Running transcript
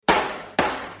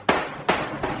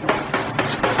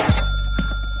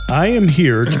I am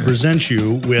here to present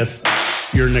you with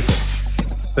your nickel.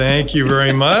 Thank you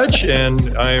very much,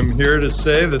 and I am here to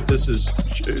say that this is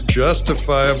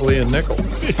justifiably a nickel.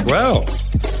 Wow,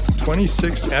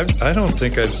 26. I don't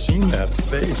think I've seen that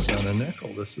face on a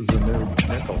nickel. This is a new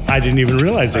nickel. I didn't even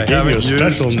realize they gave you a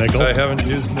special nickel. I haven't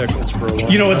used nickels for a long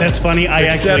time. You know what? That's funny.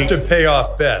 Except to pay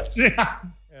off bets. Yeah.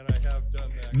 And I have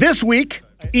done that. This week,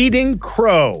 eating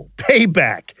crow,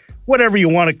 payback, whatever you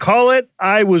want to call it.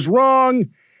 I was wrong.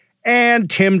 And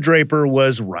Tim Draper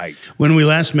was right. When we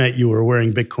last met, you were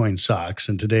wearing Bitcoin socks,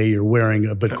 and today you're wearing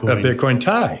a Bitcoin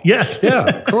tie. Yes. Yeah,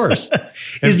 of course.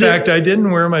 In fact, I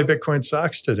didn't wear my Bitcoin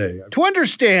socks today. To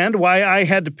understand why I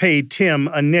had to pay Tim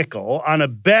a nickel on a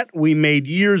bet we made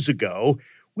years ago,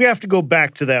 we have to go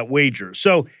back to that wager.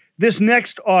 So this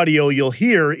next audio you'll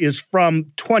hear is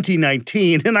from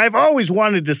 2019, and I've always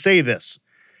wanted to say this.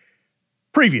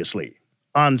 Previously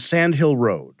on Sand Hill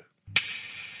Road.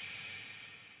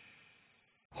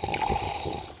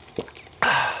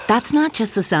 That's not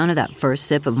just the sound of that first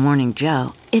sip of Morning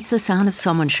Joe. It's the sound of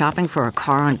someone shopping for a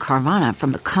car on Carvana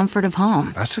from the comfort of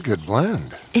home. That's a good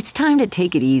blend. It's time to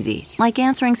take it easy, like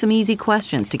answering some easy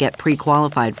questions to get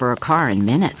pre-qualified for a car in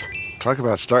minutes. Talk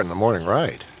about starting the morning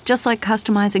right. Just like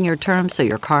customizing your terms so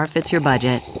your car fits your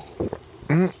budget.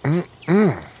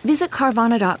 Visit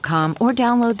Carvana.com or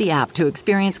download the app to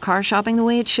experience car shopping the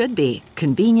way it should be.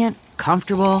 Convenient,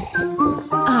 comfortable.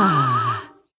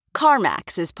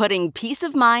 CarMax is putting peace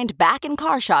of mind back in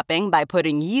car shopping by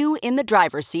putting you in the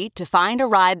driver's seat to find a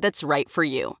ride that's right for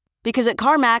you. Because at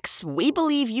CarMax, we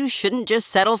believe you shouldn't just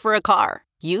settle for a car.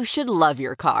 You should love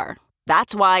your car.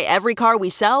 That's why every car we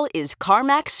sell is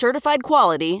CarMax certified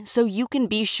quality, so you can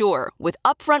be sure with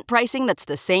upfront pricing that's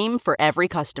the same for every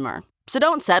customer. So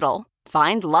don't settle.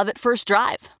 Find love at first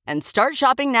drive and start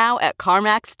shopping now at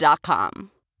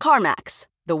CarMax.com. CarMax,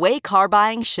 the way car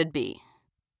buying should be.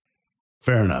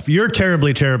 Fair enough. You're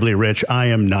terribly, terribly rich. I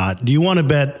am not. Do you want to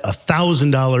bet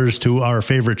 $1,000 to our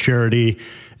favorite charity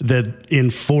that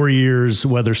in 4 years,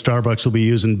 whether Starbucks will be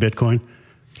using Bitcoin?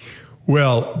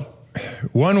 Well,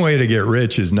 one way to get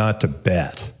rich is not to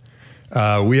bet.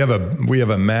 We have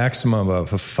a maximum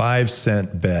of a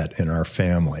 5-cent bet in our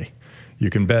family. You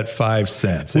can bet 5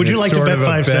 cents. Would you like to bet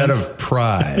 5 cents? It's sort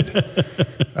of a bet of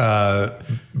pride,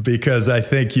 because I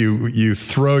think you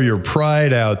throw your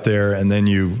pride out there, and then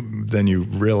you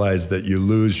realize that you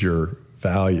lose your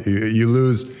value. You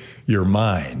lose your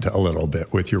mind a little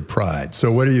bit with your pride.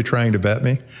 So what are you trying to bet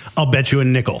me? I'll bet you a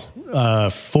nickel.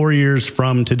 4 years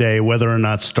from today, whether or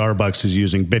not Starbucks is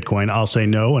using Bitcoin, I'll say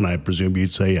no, and I presume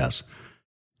you'd say yes.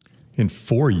 In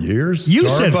 4 years? You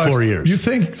said 4 years. You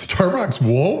think Starbucks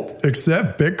won't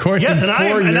accept Bitcoin yes, in 4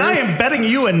 years? And I am betting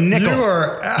you a nickel. You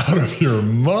are out of your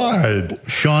mind.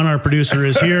 Sean, our producer,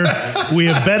 is here. We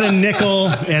have bet a nickel,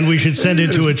 and we should send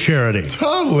it to a charity.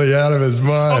 Totally out of his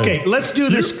mind. Okay, let's do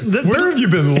this. Where have you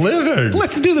been living?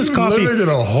 Let's do this coffee. Living in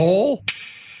a hole?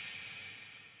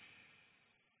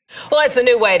 Well, it's a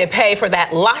new way to pay for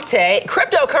that latte.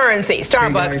 Cryptocurrency.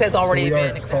 Starbucks has already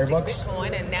been accepting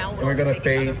Bitcoin, and now we're going to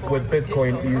pay with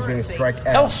Bitcoin using Strike app.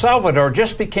 El Salvador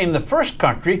just became the first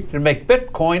country to make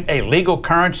Bitcoin a legal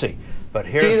currency. But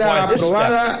here's why this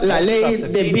step, la ley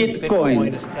de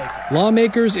Bitcoin.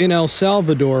 Lawmakers in El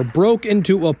Salvador broke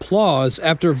into applause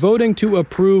after voting to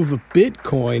approve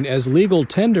Bitcoin as legal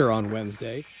tender on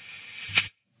Wednesday.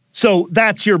 So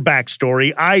that's your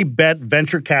backstory. I bet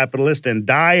venture capitalist and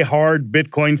die-hard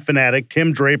Bitcoin fanatic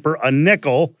Tim Draper a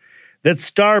nickel that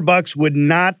Starbucks would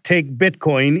not take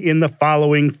Bitcoin in the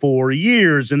following 4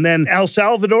 years. And then El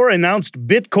Salvador announced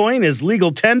Bitcoin as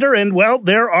legal tender, and, well,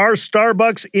 there are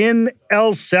Starbucks in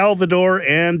El Salvador,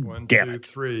 and 1, damn 2, it.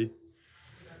 3,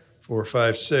 4,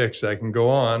 5, 6. I can go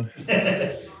on.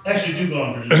 Actually, do go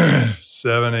on for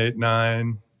 7, 8,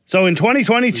 9. So in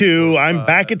 2022, I'm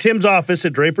back at Tim's office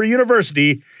at Draper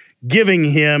University, giving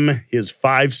him his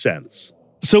 5 cents.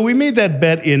 So we made that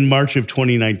bet in March of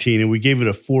 2019, and we gave it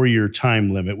a 4-year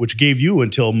time limit, which gave you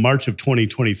until March of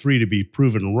 2023 to be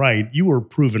proven right. You were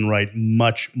proven right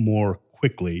much more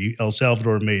quickly. El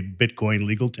Salvador made Bitcoin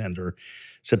legal tender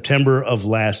September of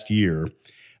last year.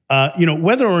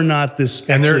 Whether or not this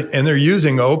they're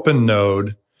using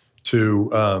OpenNode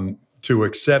to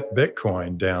accept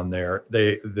Bitcoin down there.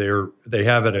 They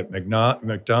have it at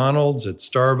McDonald's, at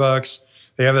Starbucks.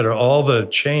 They have it at all the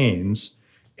chains.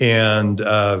 And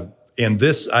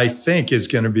this, I think, is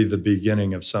going to be the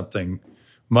beginning of something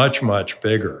much, much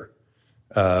bigger,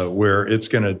 where it's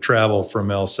going to travel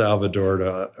from El Salvador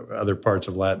to other parts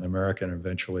of Latin America, and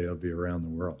eventually it'll be around the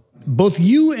world. Both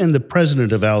you and the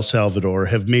president of El Salvador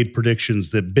have made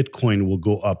predictions that Bitcoin will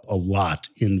go up a lot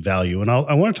in value. And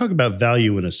I want to talk about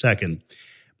value in a second.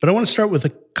 But I want to start with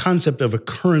the concept of a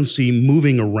currency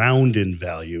moving around in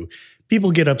value.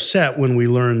 People get upset when we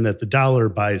learn that the dollar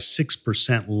buys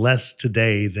 6% less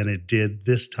today than it did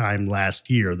this time last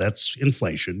year. That's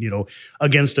inflation,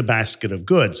 against a basket of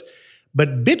goods.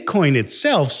 But Bitcoin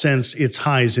itself, since its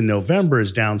highs in November,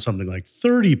 is down something like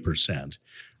 30%.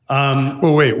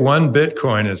 Well, wait, one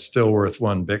Bitcoin is still worth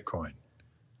one Bitcoin.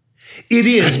 It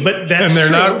is, but that's and they're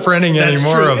true. not printing any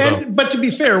more of them. But to be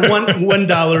fair,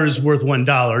 $1 is worth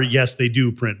 $1. Yes, they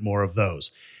do print more of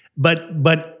those. But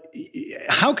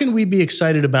how can we be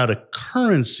excited about a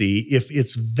currency if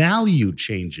its value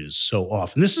changes so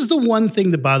often? This is the one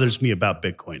thing that bothers me about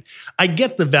Bitcoin. I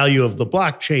get the value of the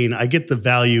blockchain. I get the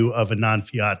value of a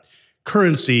non-fiat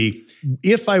currency.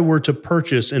 If I were to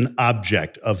purchase an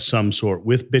object of some sort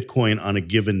with Bitcoin on a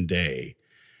given day,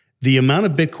 the amount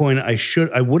of Bitcoin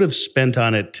I would have spent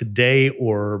on it today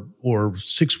or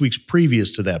 6 weeks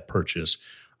previous to that purchase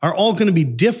are all going to be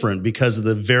different because of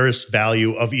the various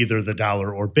value of either the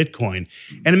dollar or Bitcoin.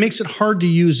 And it makes it hard to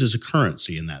use as a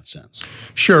currency in that sense.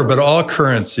 Sure, but all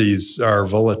currencies are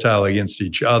volatile against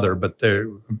each other, but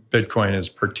Bitcoin is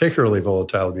particularly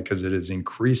volatile because it is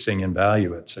increasing in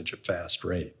value at such a fast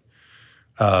rate.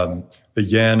 The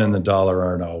yen and the dollar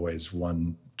aren't always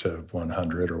 1 to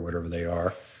 100 or whatever they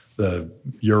are. The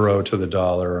euro to the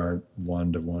dollar aren't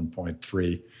 1 to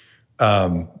 1.3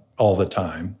 all the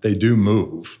time. They do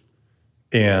move.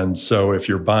 And so if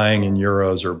you're buying in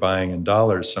euros or buying in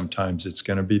dollars, sometimes it's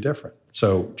going to be different.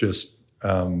 So just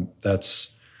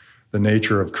that's the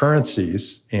nature of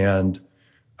currencies. And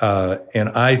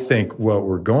I think what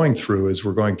we're going through is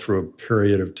we're going through a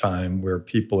period of time where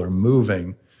people are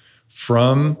moving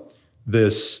from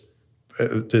this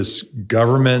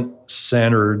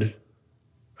government-centered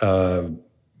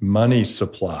money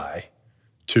supply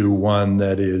to one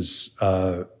that is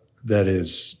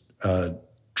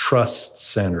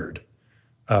trust-centered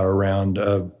around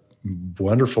a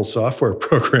wonderful software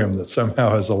program that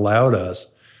somehow has allowed us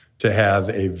to have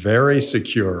a very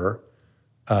secure,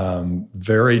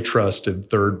 very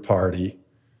trusted third-party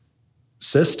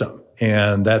system.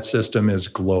 And that system is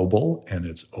global, and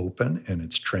it's open, and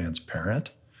it's transparent,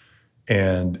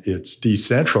 and it's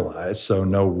decentralized, so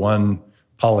no one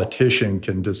politician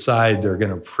can decide they're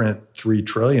going to print 3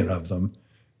 trillion of them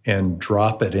and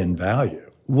drop it in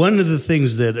value. One of the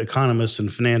things that economists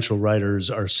and financial writers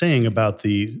are saying about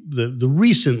the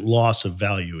recent loss of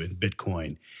value in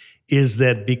Bitcoin is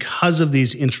that because of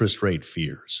these interest rate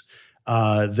fears,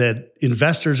 that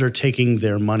investors are taking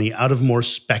their money out of more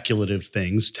speculative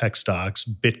things, tech stocks,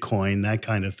 Bitcoin, that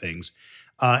kind of things,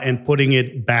 and putting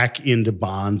it back into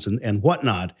bonds and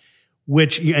whatnot.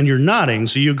 And you're nodding,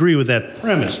 so you agree with that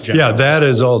premise, Jeff? Yeah, that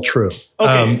is all true.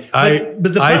 Okay,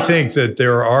 I think that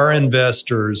there are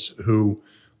investors who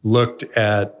looked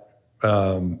at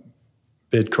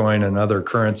Bitcoin and other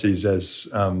currencies as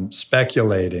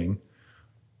speculating,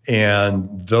 and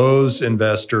those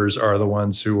investors are the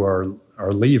ones who are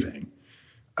leaving.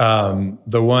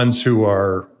 The ones who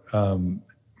are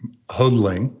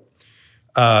hodling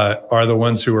are the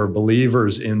ones who are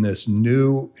believers in this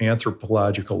new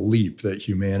anthropological leap that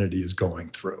humanity is going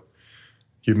through.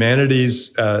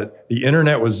 The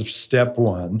internet was step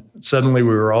one. Suddenly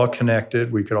we were all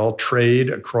connected. We could all trade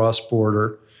across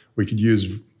border. We could use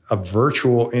in a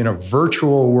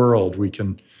virtual world, we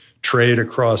can trade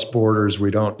across borders.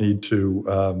 We don't need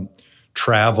to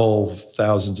travel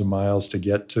thousands of miles to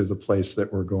get to the place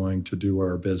that we're going to do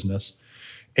our business.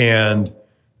 And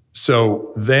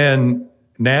so then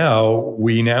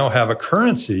we now have a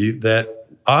currency that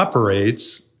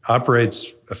operates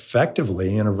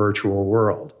effectively in a virtual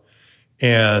world.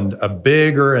 And a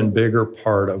bigger and bigger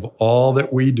part of all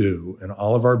that we do and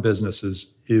all of our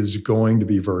businesses is going to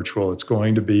be virtual. It's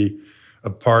going to be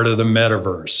a part of the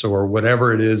metaverse or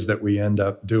whatever it is that we end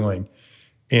up doing.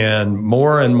 And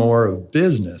more of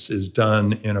business is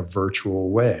done in a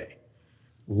virtual way.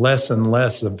 Less and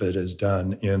less of it is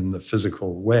done in the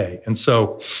physical way. And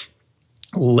so,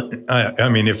 I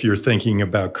mean, if you're thinking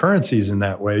about currencies in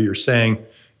that way, you're saying,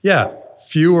 yeah,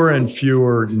 fewer and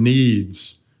fewer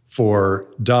needs for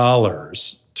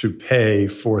dollars to pay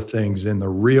for things in the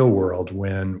real world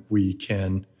when we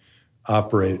can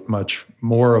operate much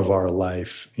more of our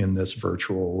life in this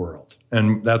virtual world.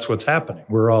 And that's what's happening.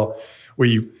 We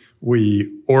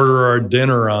order our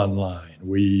dinner online.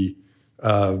 We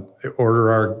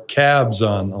order our cabs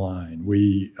online.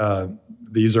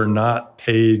 These are not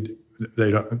paid.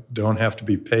 They don't have to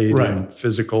be paid in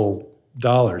physical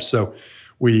dollars. So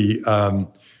we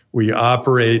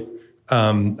operate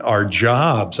our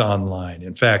jobs online.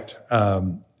 In fact,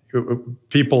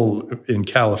 people in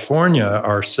California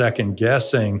are second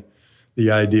guessing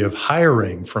the idea of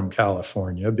hiring from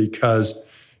California because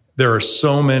there are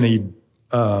so many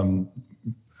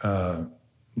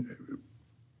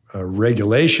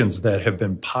regulations that have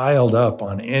been piled up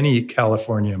on any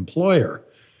California employer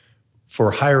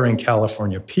for hiring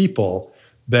California people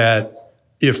that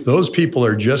if those people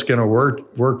are just going to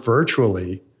work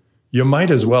virtually, you might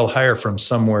as well hire from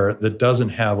somewhere that doesn't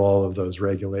have all of those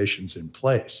regulations in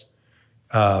place.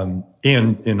 In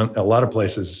a lot of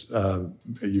places,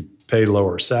 you pay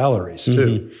lower salaries too.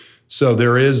 Mm-hmm. So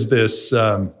there is this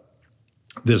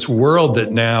this world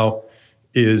that now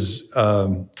is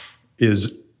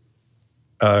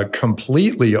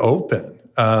completely open.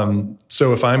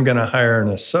 So if I'm going to hire an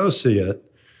associate,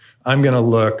 I'm going to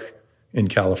look in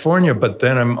California, but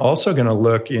then I'm also going to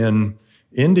look in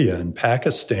India and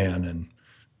Pakistan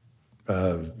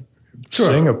and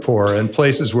Singapore and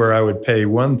places where I would pay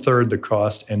 1/3 the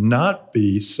cost and not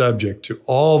be subject to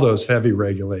all those heavy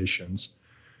regulations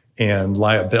and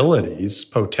liabilities,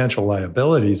 potential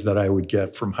liabilities that I would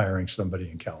get from hiring somebody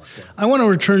in California. I want to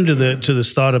return to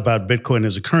this thought about Bitcoin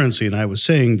as a currency, and I was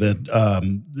saying that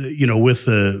with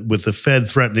the Fed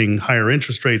threatening higher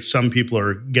interest rates, some people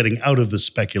are getting out of the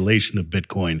speculation of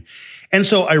Bitcoin, and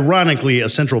so ironically, a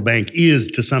central bank is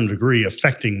to some degree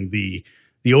affecting the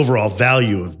overall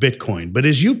value of Bitcoin. But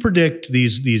as you predict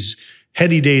these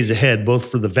heady days ahead,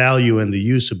 both for the value and the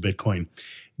use of Bitcoin,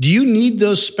 do you need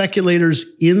those speculators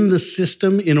in the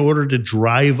system in order to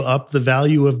drive up the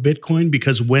value of Bitcoin?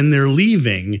 Because when they're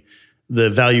leaving, the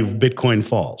value of Bitcoin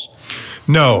falls.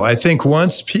 No, I think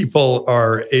once people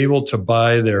are able to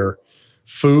buy their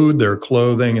food, their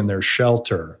clothing, and their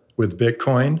shelter with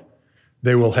Bitcoin,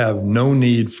 they will have no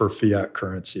need for fiat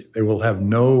currency. There will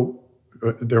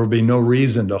be no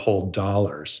reason to hold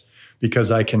dollars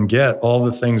because I can get all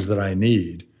the things that I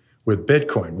need with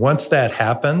Bitcoin. Once that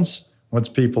happens, once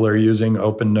people are using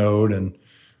OpenNode and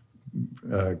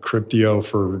Cryptio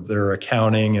for their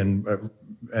accounting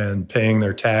and paying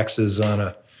their taxes on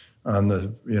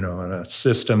a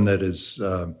system that is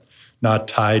not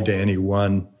tied to any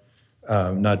one,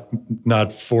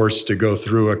 not forced to go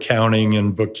through accounting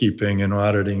and bookkeeping and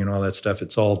auditing and all that stuff.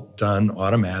 It's all done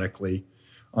automatically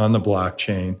on the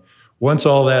blockchain. Once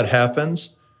all that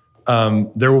happens,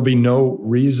 there will be no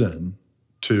reason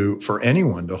for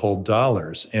anyone to hold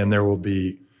dollars, and there will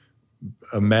be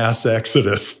a mass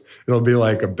exodus. It'll be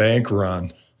like a bank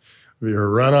run. It'll be a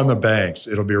run on the banks.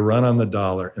 It'll be a run on the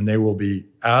dollar, and they will be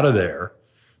out of there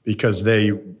because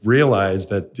they realize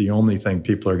that the only thing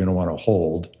people are going to want to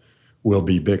hold will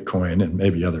be Bitcoin and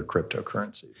maybe other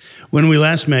cryptocurrencies. When we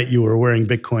last met, you were wearing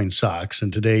Bitcoin socks,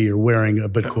 and today you're wearing a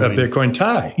Bitcoin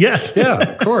tie. Yes. Yeah,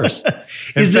 of course.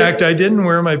 In fact, I didn't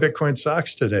wear my Bitcoin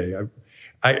socks today.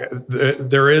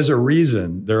 There is a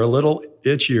reason. They're a little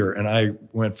itchier, and I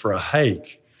went for a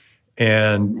hike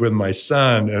and with my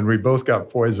son, and we both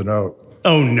got poison oak.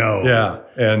 Oh, no. Yeah.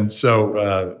 And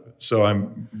so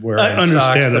I'm wearing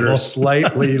socks that are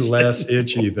slightly less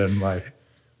itchy than my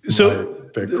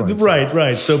Bitcoin socks.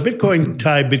 Right. So Bitcoin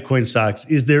tie, Bitcoin socks.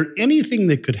 Is there anything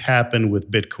that could happen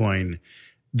with Bitcoin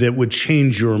that would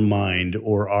change your mind,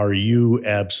 or are you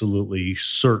absolutely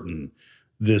certain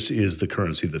this is the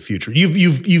currency of the future?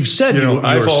 You've said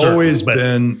I've always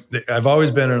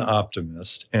been an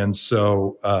optimist, and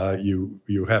so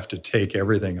you have to take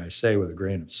everything I say with a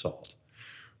grain of salt.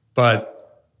 But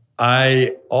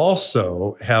I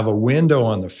also have a window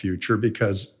on the future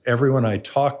because everyone I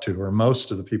talk to, or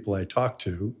most of the people I talk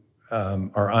to,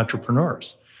 are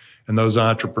entrepreneurs. And those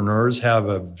entrepreneurs have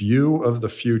a view of the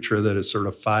future that is sort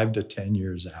of 5 to 10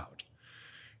 years out.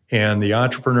 And the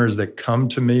entrepreneurs that come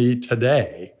to me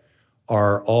today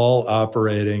are all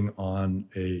operating on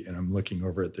and I'm looking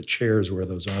over at the chairs where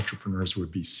those entrepreneurs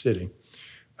would be sitting.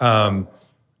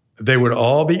 They would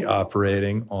all be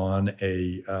operating on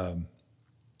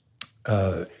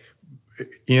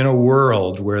in a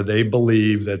world where they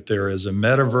believe that there is a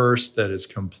metaverse that is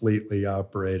completely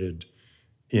operated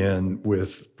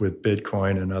with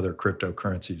Bitcoin and other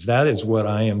cryptocurrencies. That is what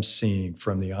I am seeing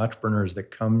from the entrepreneurs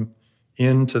that come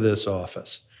into this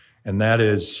office. And that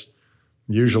is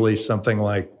usually something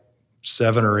like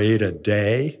 7 or 8 a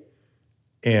day.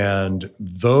 And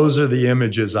those are the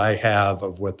images I have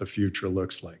of what the future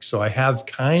looks like. So I have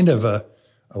kind of a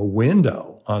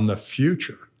window on the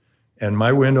future. And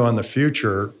my window on the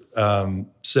future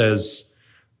says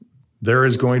there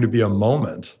is going to be a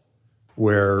moment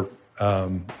where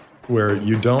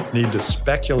you don't need to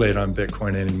speculate on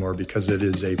Bitcoin anymore because it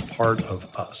is a part of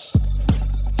us.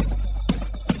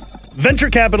 Venture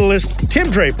capitalist Tim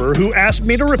Draper, who asked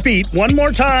me to repeat one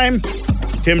more time,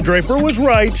 Tim Draper was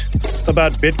right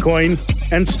about Bitcoin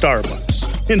and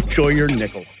Starbucks. Enjoy your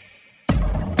nickel.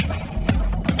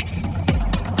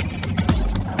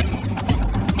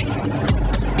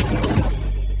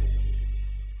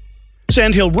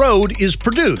 Sand Hill Road is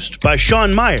produced by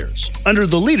Sean Myers under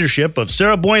the leadership of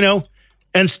Sarah Bueno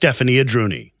and Stephanie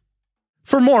Adruni.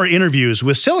 For more interviews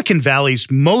with Silicon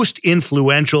Valley's most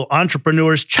influential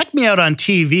entrepreneurs, check me out on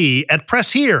TV at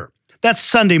Press Here. That's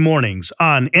Sunday mornings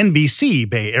on NBC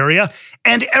Bay Area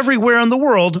and everywhere in the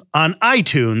world on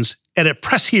iTunes and at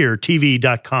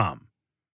PressHereTV.com.